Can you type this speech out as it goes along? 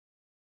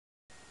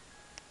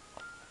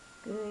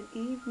Good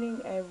evening,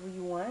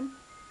 everyone.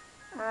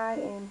 I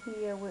am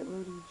here with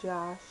little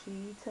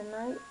Joshy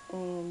tonight,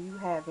 and you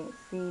haven't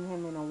seen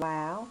him in a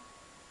while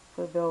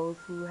for those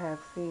who have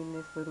seen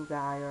this little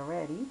guy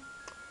already.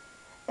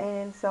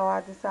 And so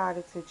I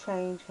decided to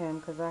change him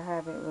because I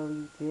haven't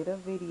really did a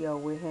video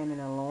with him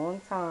in a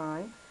long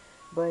time,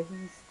 but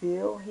he's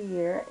still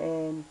here,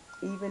 and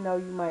even though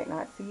you might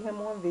not see him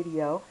on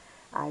video,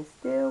 I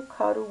still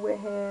cuddle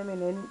with him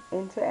and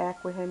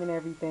interact with him and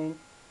everything.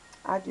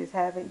 I just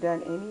haven't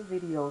done any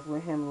videos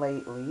with him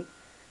lately.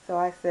 So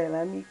I said,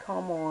 let me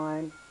come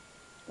on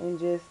and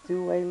just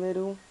do a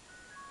little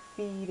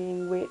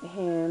feeding with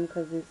him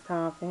because it's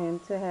time for him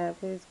to have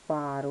his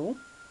bottle.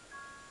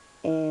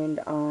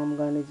 And I'm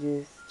going to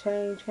just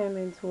change him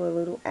into a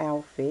little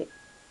outfit.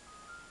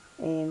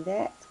 And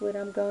that's what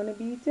I'm going to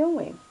be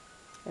doing.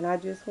 And I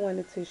just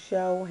wanted to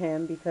show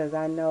him because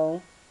I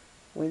know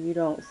when you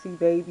don't see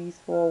babies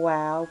for a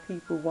while,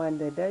 people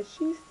wonder, does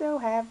she still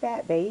have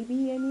that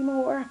baby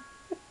anymore?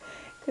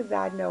 Because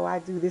I know I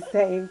do the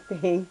same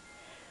thing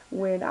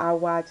when I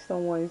watch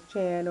someone's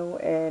channel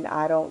and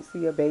I don't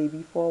see a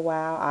baby for a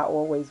while. I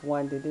always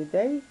wonder, did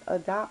they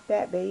adopt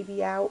that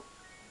baby out?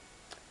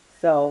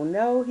 So,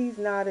 no, he's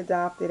not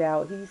adopted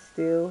out. He's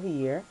still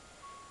here.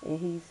 And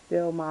he's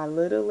still my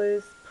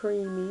littlest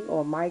preemie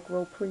or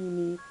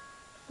micropreemie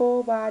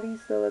full body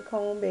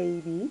silicone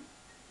baby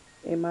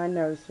in my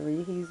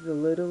nursery. He's the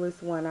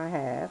littlest one I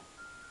have.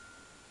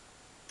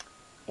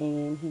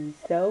 And he's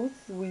so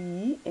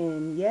sweet.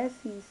 And yes,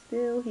 he's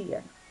still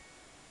here.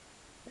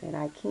 And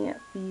I can't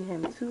feed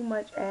him too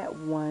much at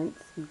once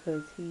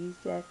because he's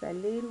just a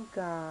little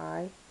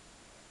guy.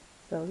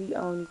 So he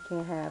only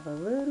can have a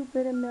little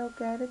bit of milk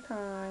at a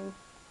time.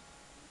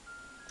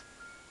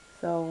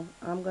 So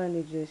I'm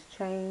going to just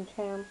change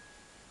him.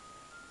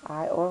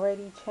 I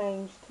already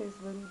changed his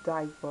little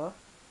diaper.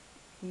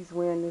 He's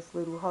wearing this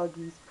little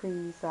Huggies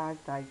preemie size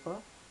diaper.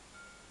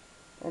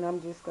 And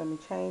I'm just going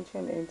to change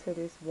him into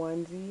this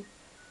onesie.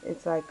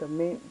 It's like a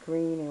mint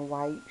green and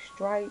white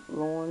stripe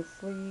long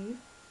sleeve.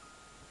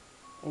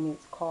 And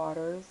it's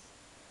Carter's.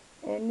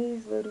 And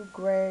these little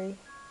gray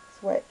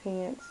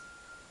sweatpants,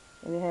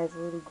 and it has a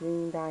little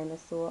green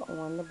dinosaur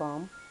on the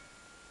bum,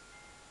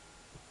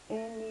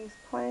 and these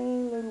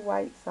plain little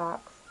white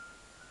socks,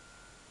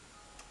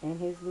 and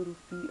his little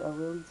feet are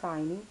really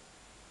tiny,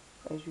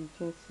 as you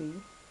can see.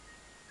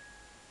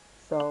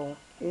 So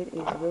it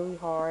is really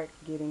hard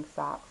getting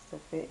socks to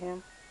fit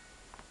him.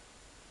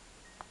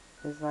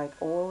 It's like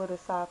all of the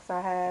socks I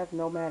have,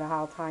 no matter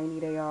how tiny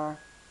they are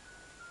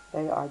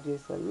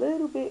just a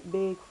little bit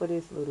big for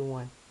this little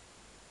one.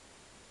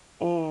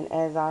 And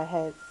as I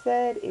had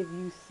said, if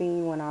you've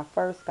seen when I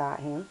first got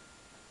him,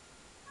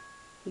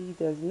 he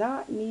does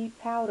not need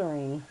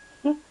powdering.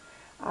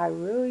 I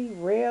really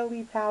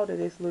rarely powder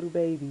this little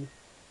baby.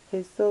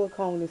 His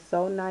silicone is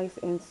so nice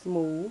and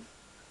smooth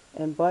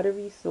and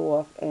buttery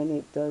soft, and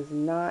it does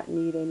not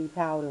need any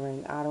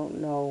powdering. I don't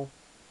know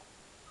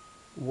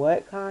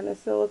what kind of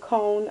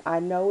silicone. I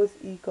know it's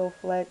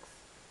EcoFlex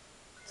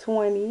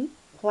 20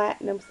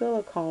 platinum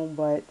silicone,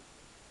 but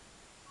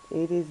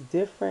it is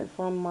different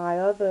from my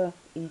other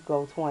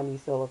Eco 20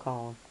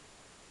 silicone.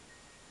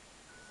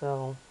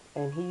 So,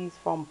 and he's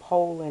from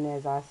Poland,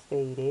 as I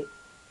stated,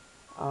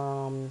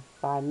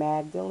 by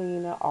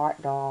Magdalena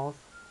Art Dolls.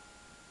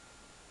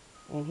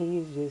 And he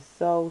is just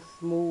so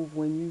smooth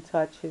when you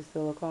touch his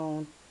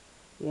silicone.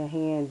 Your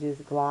hand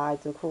just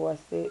glides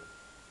across it.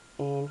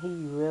 And he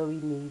really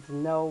needs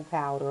no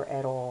powder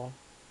at all.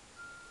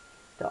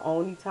 The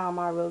only time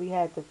I really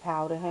had to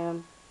powder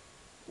him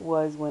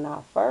was when I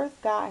first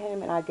got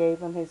him and I gave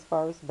him his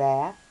first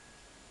bath.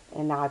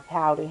 And I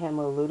powdered him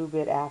a little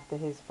bit after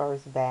his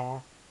first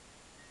bath.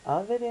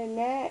 Other than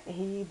that,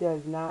 he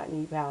does not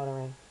need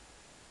powdering.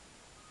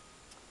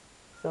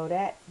 So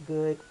that's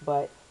good,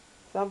 but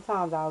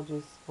sometimes I'll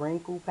just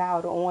sprinkle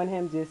powder on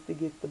him just to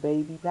get the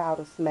baby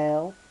powder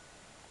smell,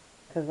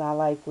 because I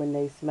like when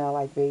they smell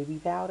like baby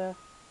powder.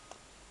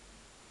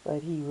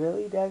 But he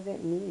really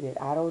doesn't need it.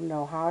 I don't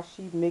know how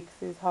she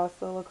mixes her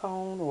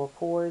silicone or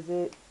pours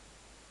it,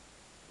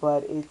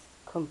 but it's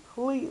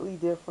completely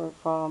different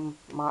from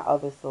my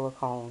other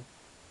silicone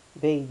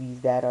babies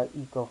that are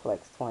EcoFlex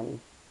 20.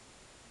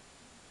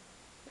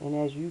 And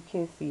as you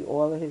can see,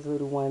 all of his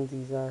little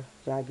onesies are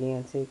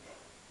gigantic.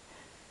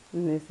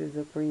 And this is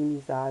a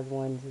preemie size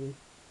onesie.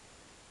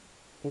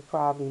 It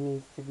probably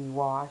needs to be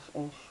washed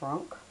and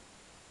shrunk.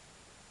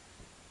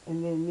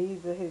 And then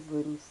these are his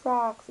little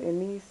socks.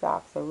 And these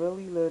socks are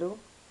really little.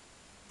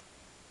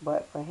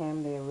 But for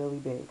him, they're really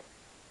big.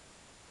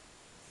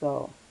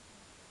 So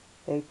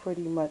they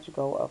pretty much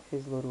go up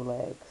his little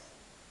legs.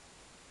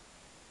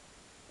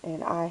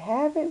 And I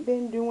haven't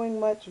been doing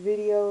much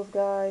videos,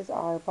 guys.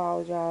 I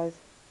apologize.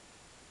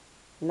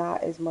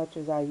 Not as much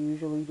as I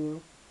usually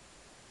do.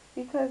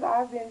 Because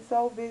I've been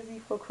so busy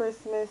for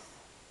Christmas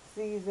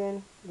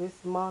season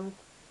this month.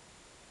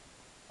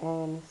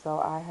 And so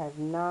I have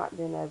not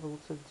been able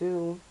to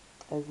do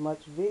as much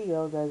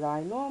videos as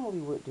I normally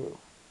would do.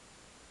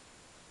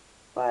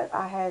 But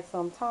I had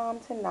some time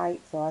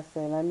tonight, so I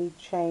said, let me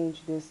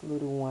change this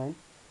little one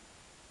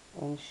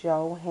and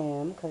show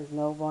him, because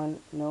no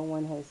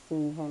one has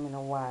seen him in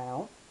a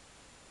while.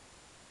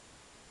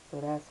 So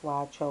that's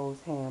why I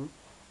chose him.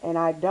 And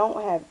I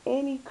don't have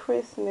any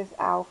Christmas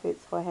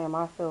outfits for him.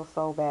 I feel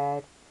so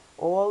bad.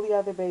 All the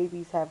other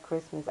babies have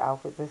Christmas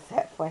outfits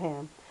except for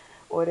him.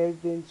 Or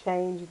they've been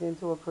changed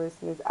into a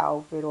Christmas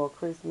outfit or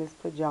Christmas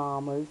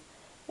pajamas.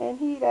 And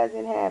he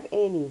doesn't have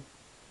any.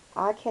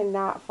 I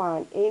cannot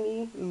find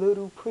any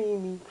little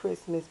preemie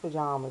Christmas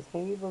pajamas.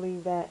 Can you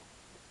believe that?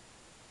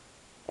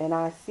 And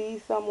I see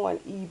some on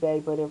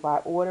eBay, but if I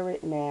order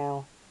it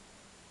now,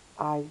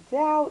 I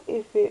doubt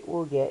if it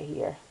will get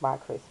here by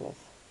Christmas.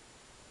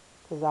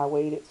 Because I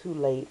waited too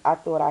late. I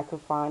thought I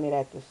could find it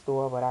at the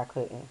store, but I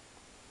couldn't.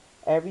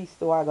 Every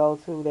store I go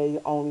to, they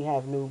only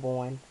have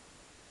newborn.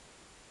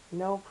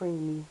 No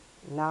preemie.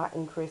 Not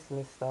in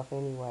Christmas stuff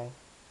anyway.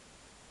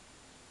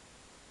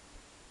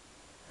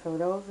 So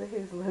those are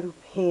his little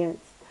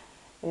pants.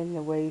 And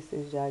the waist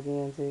is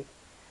gigantic.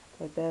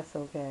 But that's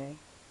okay.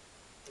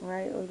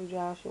 Right, little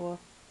Joshua?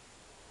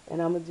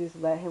 And I'm going to just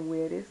let him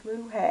wear this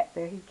little hat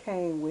that he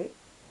came with.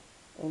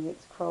 And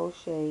it's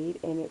crocheted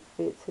and it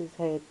fits his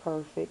head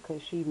perfect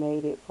because she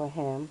made it for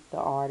him, the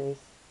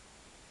artist.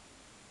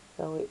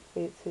 So it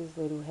fits his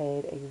little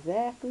head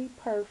exactly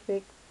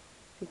perfect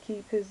to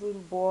keep his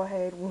little bald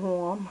head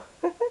warm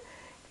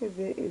because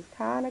it is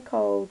kind of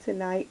cold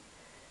tonight.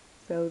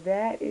 So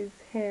that is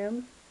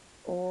him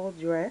all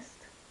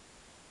dressed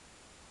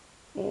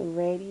and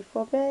ready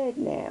for bed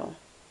now.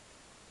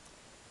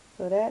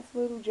 So that's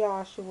little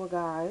Joshua,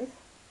 guys.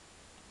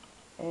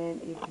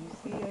 And if you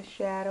see a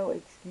shadow,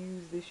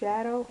 excuse the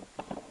shadow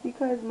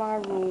because my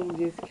room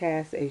just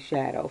casts a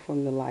shadow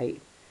from the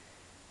light.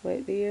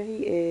 But there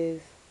he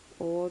is,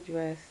 all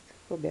dressed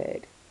for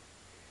bed.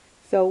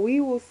 So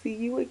we will see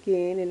you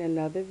again in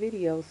another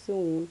video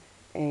soon.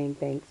 And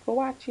thanks for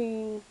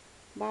watching.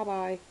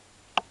 Bye-bye.